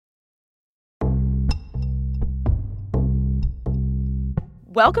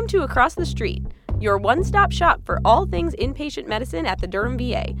Welcome to Across the Street, your one-stop shop for all things inpatient medicine at the Durham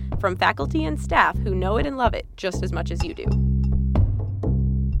VA, from faculty and staff who know it and love it just as much as you do.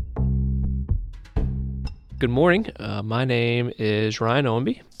 Good morning. My name is Ryan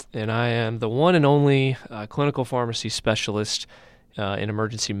Owenby, and I am the one and only clinical pharmacy specialist in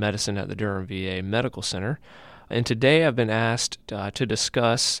emergency medicine at the Durham VA Medical Center. And today I've been asked to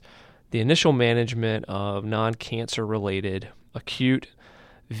discuss the initial management of non-cancer related acute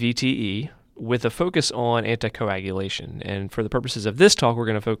VTE with a focus on anticoagulation. And for the purposes of this talk, we're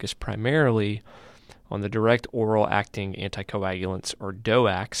going to focus primarily on the direct oral acting anticoagulants, or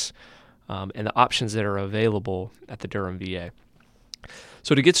DOACs, and the options that are available at the Durham VA.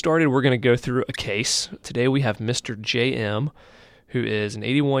 So to get started, we're going to go through a case. Today we have Mr. J.M., who is an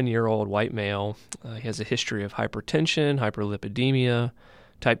 81-year-old white male. He has a history of hypertension, hyperlipidemia,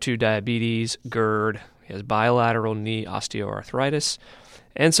 type 2 diabetes, GERD. He has bilateral knee osteoarthritis,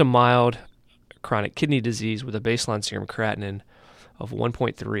 and some mild chronic kidney disease with a baseline serum creatinine of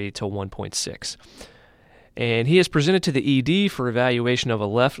 1.3 to 1.6. And he is presented to the ED for evaluation of a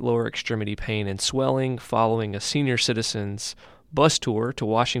left lower extremity pain and swelling following a senior citizens bus tour to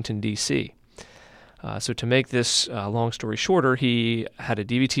Washington, D.C. So to make this long story shorter, he had a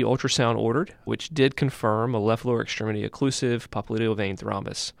DVT ultrasound ordered, which did confirm a left lower extremity occlusive popliteal vein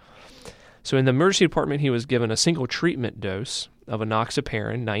thrombus. So in the emergency department, he was given a single treatment dose of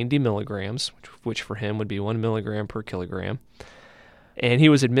enoxaparin, 90 milligrams, which for him would be 1 milligram per kilogram. And he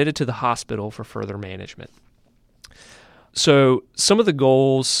was admitted to the hospital for further management. So some of the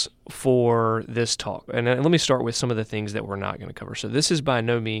goals for this talk, and let me start with some of the things that we're not going to cover. So this is by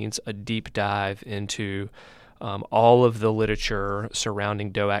no means a deep dive into all of the literature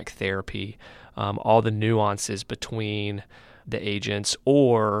surrounding DOAC therapy, all the nuances between the agents,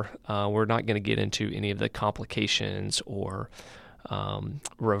 or we're not going to get into any of the complications or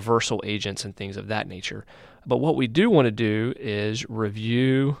reversal agents and things of that nature. But what we do want to do is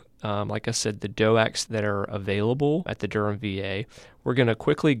review, like I said, the DOACs that are available at the Durham VA. We're going to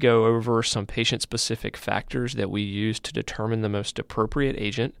quickly go over some patient-specific factors that we use to determine the most appropriate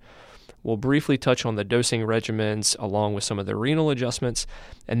agent. We'll briefly touch on the dosing regimens along with some of the renal adjustments,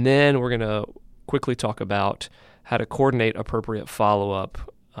 and then we're going to quickly talk about how to coordinate appropriate follow-up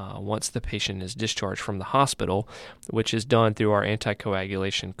once the patient is discharged from the hospital, which is done through our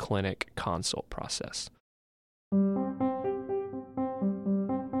anticoagulation clinic consult process.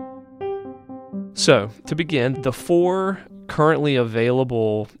 So, to begin, the 4 currently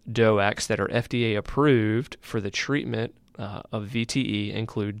available DOACs that are FDA approved for the treatment of VTE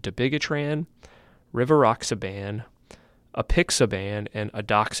include dabigatran, rivaroxaban, apixaban, and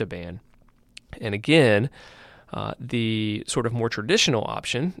edoxaban. And again, the sort of more traditional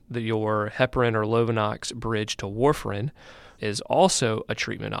option, your heparin or Lovenox bridge to warfarin, is also a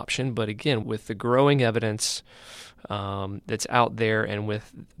treatment option. But again, with the growing evidence that's out there and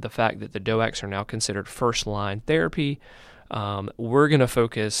with the fact that the DOACs are now considered first-line therapy, we're going to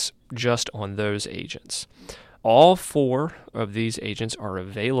focus just on those agents. All 4 of these agents are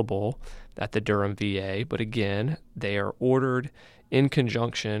available at the Durham VA, but again, they are ordered in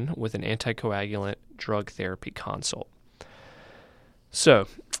conjunction with an anticoagulant drug therapy consult. So,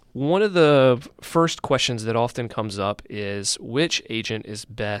 one of the first questions that often comes up is, which agent is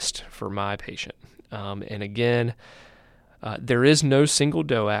best for my patient? And again, there is no single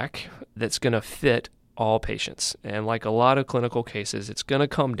DOAC that's going to fit all patients. And like a lot of clinical cases, it's going to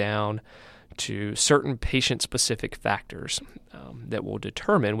come down to certain patient-specific factors that will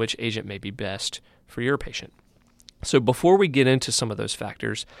determine which agent may be best for your patient. So before we get into some of those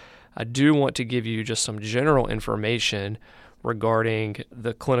factors, I do want to give you just some general information regarding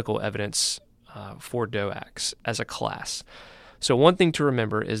the clinical evidence for DOACs as a class. So one thing to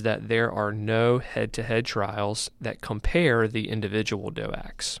remember is that there are no head-to-head trials that compare the individual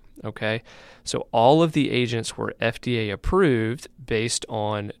DOACs, okay? So all of the agents were FDA approved based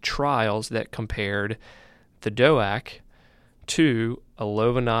on trials that compared the DOAC to a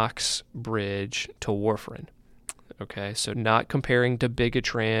Lovenox bridge to warfarin. Okay, so not comparing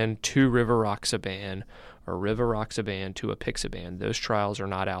dabigatran to rivaroxaban or rivaroxaban to apixaban. Those trials are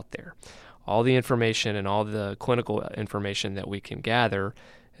not out there. All the information and all the clinical information that we can gather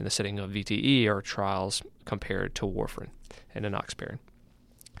in the setting of VTE are trials compared to warfarin and enoxaparin.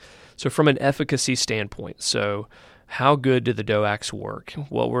 So from an efficacy standpoint, so how good did the DOACs work?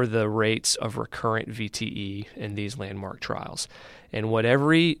 What were the rates of recurrent VTE in these landmark trials? And what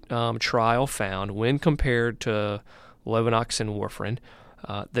every trial found when compared to Lovenox and warfarin,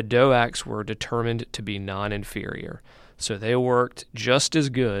 the DOACs were determined to be non-inferior. So they worked just as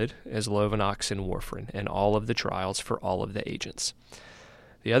good as Lovenox and warfarin in all of the trials for all of the agents.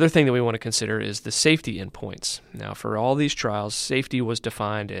 The other thing that we want to consider is the safety endpoints. Now, for all these trials, safety was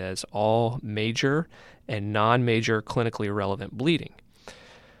defined as all major and non-major clinically relevant bleeding.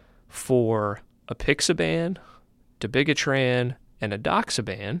 For apixaban, dabigatran, and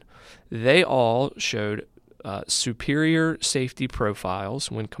edoxaban, they all showed superior safety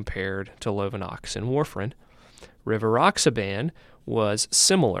profiles when compared to Lovenox and warfarin. Rivaroxaban was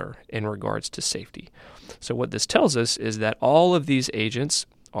similar in regards to safety. So what this tells us is that all of these agents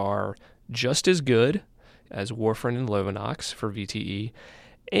are just as good as warfarin and Lovenox for VTE,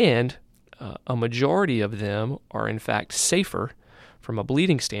 and a majority of them are in fact safer from a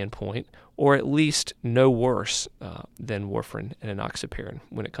bleeding standpoint, or at least no worse than warfarin and enoxaparin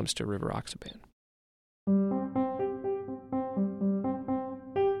when it comes to rivaroxaban.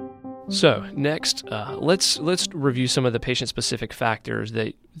 So next, let's review some of the patient-specific factors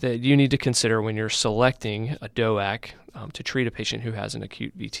that you need to consider when you're selecting a DOAC to treat a patient who has an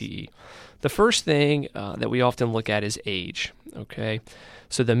acute VTE. The first thing that we often look at is age. Okay,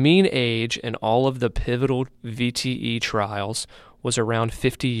 so the mean age in all of the pivotal VTE trials was around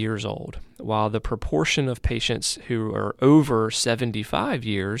 50 years old, while the proportion of patients who are over 75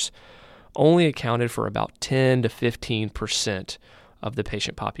 years only accounted for about 10 to 15% of the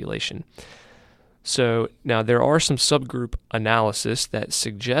patient population. So now there are some subgroup analysis that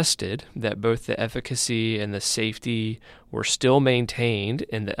suggested that both the efficacy and the safety were still maintained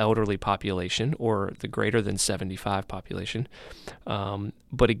in the elderly population or the greater than 75 population.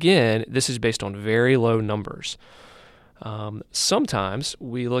 But again, this is based on very low numbers. Sometimes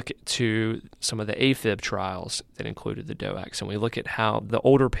we look to some of the AFib trials that included the DOACs, and we look at how the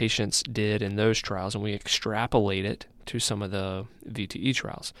older patients did in those trials, and we extrapolate it to some of the VTE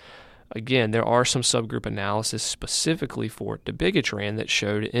trials. Again, there are some subgroup analysis specifically for dabigatran that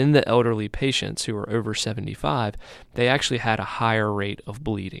showed in the elderly patients who are over 75, they actually had a higher rate of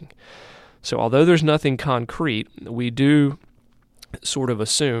bleeding. So although there's nothing concrete, we do sort of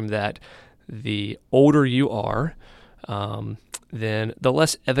assume that the older you are, then the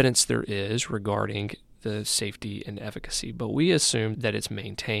less evidence there is regarding the safety and efficacy. But we assume that it's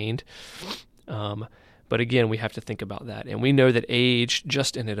maintained. But again, we have to think about that. And we know that age,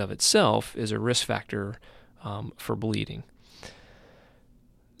 just in and of itself, is a risk factor for bleeding.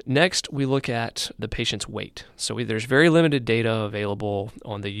 Next, we look at the patient's weight. So there's very limited data available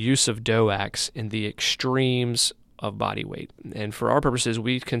on the use of DOACs in the extremes of body weight. And for our purposes,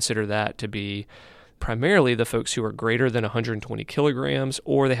 we consider that to be primarily the folks who are greater than 120 kilograms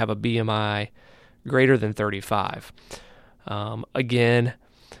or they have a BMI greater than 35. Again,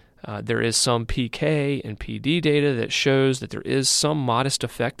 there is some PK and PD data that shows that there is some modest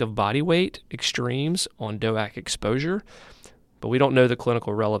effect of body weight extremes on DOAC exposure, but we don't know the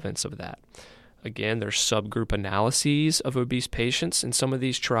clinical relevance of that. Again, there's subgroup analyses of obese patients in some of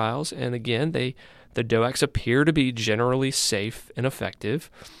these trials, and again, the DOACs appear to be generally safe and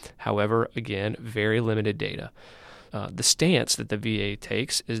effective. However, again, very limited data. The stance that the VA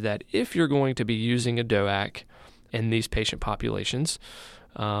takes is that if you're going to be using a DOAC in these patient populations,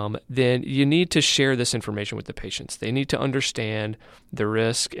 then you need to share this information with the patients. They need to understand the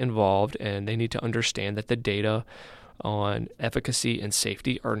risk involved, and they need to understand that the data on efficacy and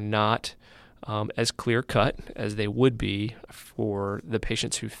safety are not as clear-cut as they would be for the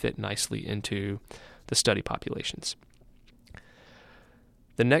patients who fit nicely into the study populations.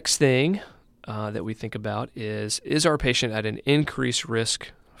 The next thing that we think about is our patient at an increased risk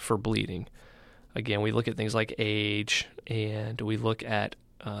for bleeding? Again, we look at things like age, and we look at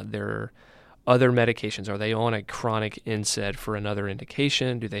their other medications. Are they on a chronic NSAID for another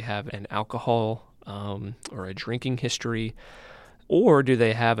indication? Do they have an alcohol or a drinking history? Or do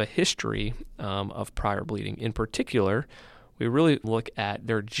they have a history of prior bleeding? In particular, we really look at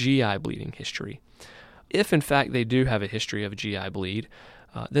their GI bleeding history. If, in fact, they do have a history of GI bleed,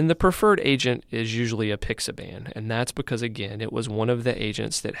 then the preferred agent is usually apixaban, and that's because, again, it was one of the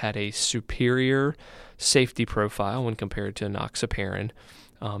agents that had a superior safety profile when compared to enoxaparin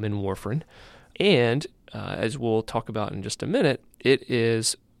and warfarin. And as we'll talk about in just a minute, it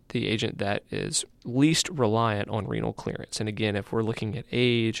is the agent that is least reliant on renal clearance. And again, if we're looking at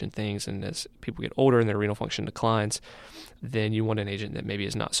age and things, and as people get older and their renal function declines, then you want an agent that maybe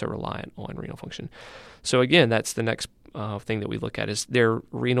is not so reliant on renal function. So again, that's the next thing that we look at is their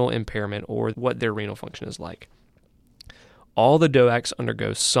renal impairment or what their renal function is like. All the DOACs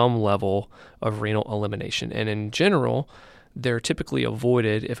undergo some level of renal elimination, and in general, they're typically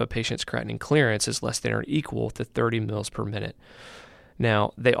avoided if a patient's creatinine clearance is less than or equal to 30 mils per minute.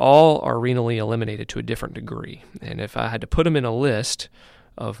 Now, they all are renally eliminated to a different degree, and if I had to put them in a list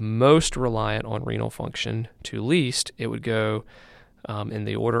of most reliant on renal function to least, it would go in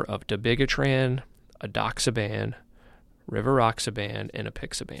the order of dabigatran, edoxaban, rivaroxaban, and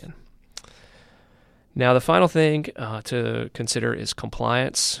apixaban. Now, the final thing to consider is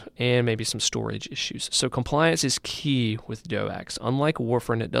compliance and maybe some storage issues. So compliance is key with DOACs. Unlike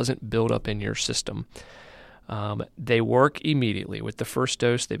warfarin, it doesn't build up in your system. They work immediately. With the first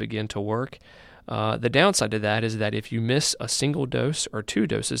dose, they begin to work. The downside to that is that if you miss a single dose or 2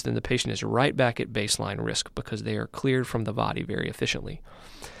 doses, then the patient is right back at baseline risk because they are cleared from the body very efficiently.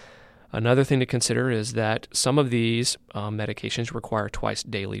 Another thing to consider is that some of these medications require twice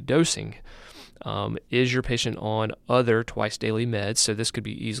daily dosing. Is your patient on other twice daily meds, so this could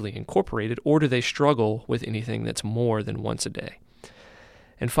be easily incorporated, or do they struggle with anything that's more than once a day?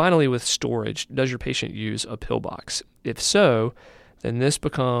 And finally, with storage, does your patient use a pill box? If so, then this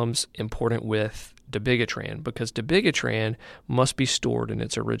becomes important with dabigatran, because dabigatran must be stored in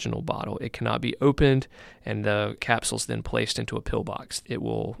its original bottle. It cannot be opened and the capsules then placed into a pill box. It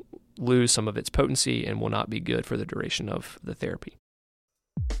will lose some of its potency and will not be good for the duration of the therapy.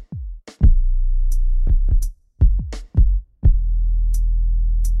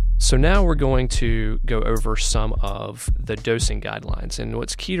 So now we're going to go over some of the dosing guidelines. And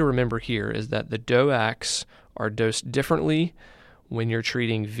what's key to remember here is that the DOACs are dosed differently when you're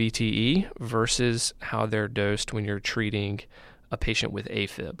treating VTE versus how they're dosed when you're treating a patient with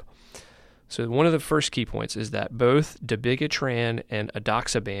AFib. So one of the first key points is that both dabigatran and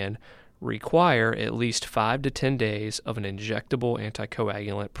edoxaban require at least 5 to 10 days of an injectable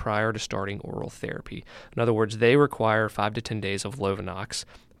anticoagulant prior to starting oral therapy. In other words, they require 5 to 10 days of Lovenox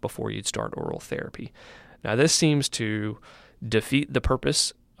before you'd start oral therapy. Now, this seems to defeat the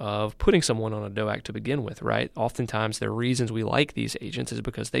purpose of putting someone on a DOAC to begin with, right? Oftentimes, the reasons we like these agents is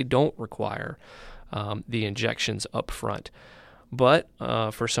because they don't require the injections up front. But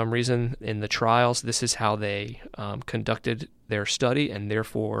for some reason in the trials, this is how they conducted their study, and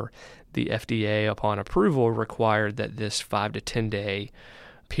therefore the FDA, upon approval, required that this 5 to 10 day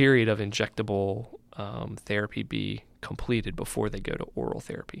period of injectable therapy be completed before they go to oral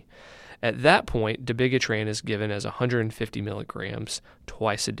therapy. At that point, dabigatran is given as 150 milligrams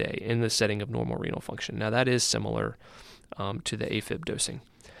twice a day in the setting of normal renal function. Now, that is similar to the AFib dosing.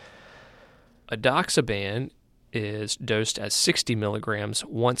 Edoxaban is dosed as 60 milligrams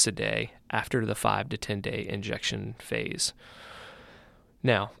once a day after the 5 to 10 day injection phase.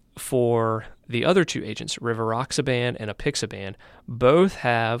 Now, for the other 2 agents, rivaroxaban and apixaban, both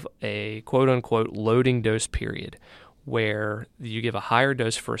have a quote-unquote loading dose period where you give a higher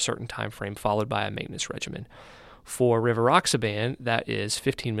dose for a certain time frame followed by a maintenance regimen. For rivaroxaban, that is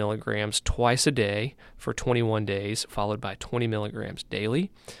 15 milligrams twice a day for 21 days, followed by 20 milligrams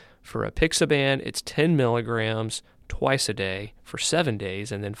daily. For apixaban, it's 10 milligrams twice a day for 7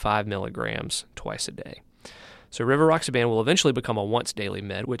 days, and then 5 milligrams twice a day. So rivaroxaban will eventually become a once-daily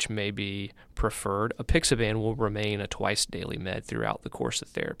med, which may be preferred. Apixaban will remain a twice-daily med throughout the course of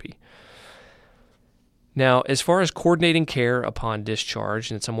therapy. Now, as far as coordinating care upon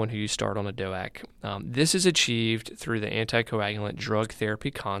discharge in someone who you start on a DOAC, this is achieved through the Anticoagulant Drug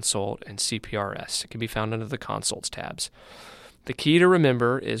Therapy Consult and CPRS. It can be found under the Consults tabs. The key to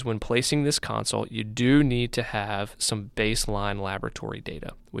remember is when placing this consult, you do need to have some baseline laboratory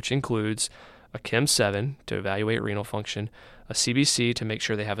data, which includes a Chem7 to evaluate renal function, a CBC to make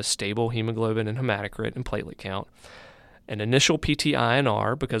sure they have a stable hemoglobin and hematocrit and platelet count, an initial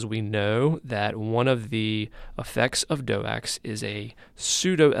PT-INR, because we know that one of the effects of DOACs is a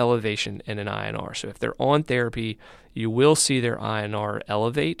pseudo-elevation in an INR. So if they're on therapy, you will see their INR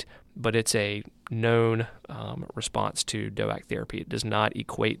elevate, but it's a known response to DOAC therapy. It does not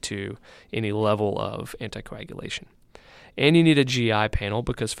equate to any level of anticoagulation. And you need a GI panel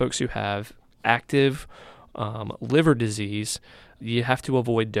because folks who have active liver disease, you have to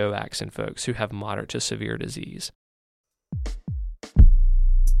avoid DOACs in folks who have moderate to severe disease.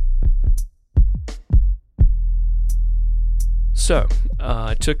 So,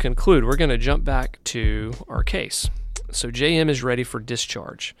 to conclude, we're going to jump back to our case. So JM is ready for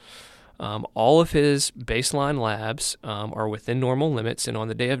discharge. All of his baseline labs are within normal limits, and on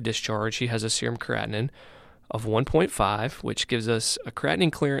the day of discharge, he has a serum creatinine of 1.5, which gives us a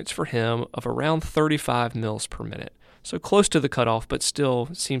creatinine clearance for him of around 35 mils per minute. So close to the cutoff, but still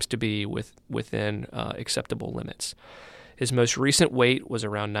seems to be within acceptable limits. His most recent weight was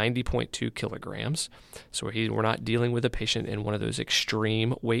around 90.2 kilograms, so we're not dealing with a patient in one of those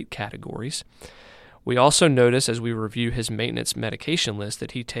extreme weight categories. We also notice as we review his maintenance medication list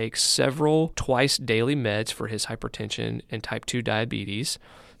that he takes several twice-daily meds for his hypertension and type 2 diabetes,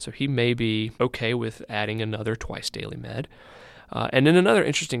 so he may be okay with adding another twice-daily med. And then another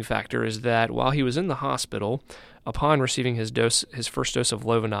interesting factor is that while he was in the hospital, upon receiving his first dose of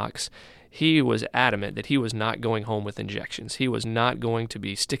Lovenox, he was adamant that he was not going home with injections. He was not going to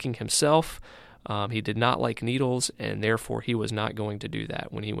be sticking himself. He did not like needles, and therefore he was not going to do that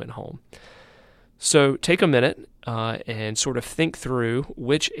when he went home. So take a minute and sort of think through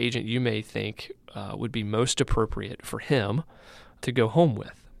which agent you may think would be most appropriate for him to go home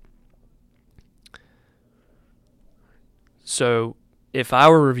with. So if I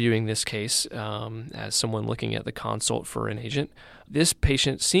were reviewing this case as someone looking at the consult for an agent, this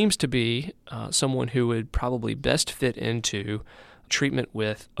patient seems to be someone who would probably best fit into treatment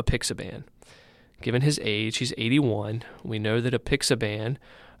with apixaban. Given his age, he's 81, we know that apixaban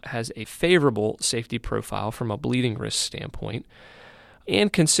has a favorable safety profile from a bleeding risk standpoint.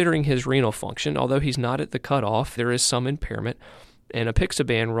 And considering his renal function, although he's not at the cutoff, there is some impairment, and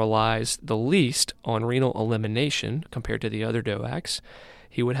apixaban relies the least on renal elimination compared to the other DOACs.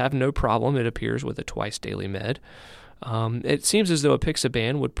 He would have no problem, it appears, with a twice-daily med. It seems as though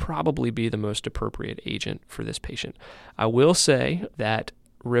apixaban would probably be the most appropriate agent for this patient. I will say that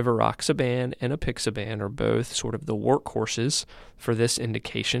rivaroxaban and apixaban are both sort of the workhorses for this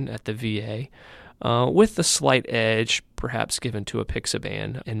indication at the VA, with the slight edge perhaps given to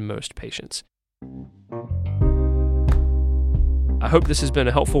apixaban in most patients. I hope this has been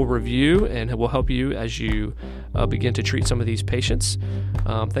a helpful review and will help you as you begin to treat some of these patients.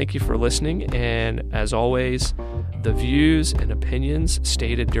 Thank you for listening, and as always, the views and opinions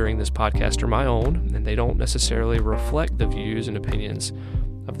stated during this podcast are my own, and they don't necessarily reflect the views and opinions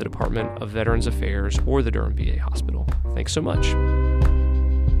of the Department of Veterans Affairs or the Durham VA Hospital. Thanks so much.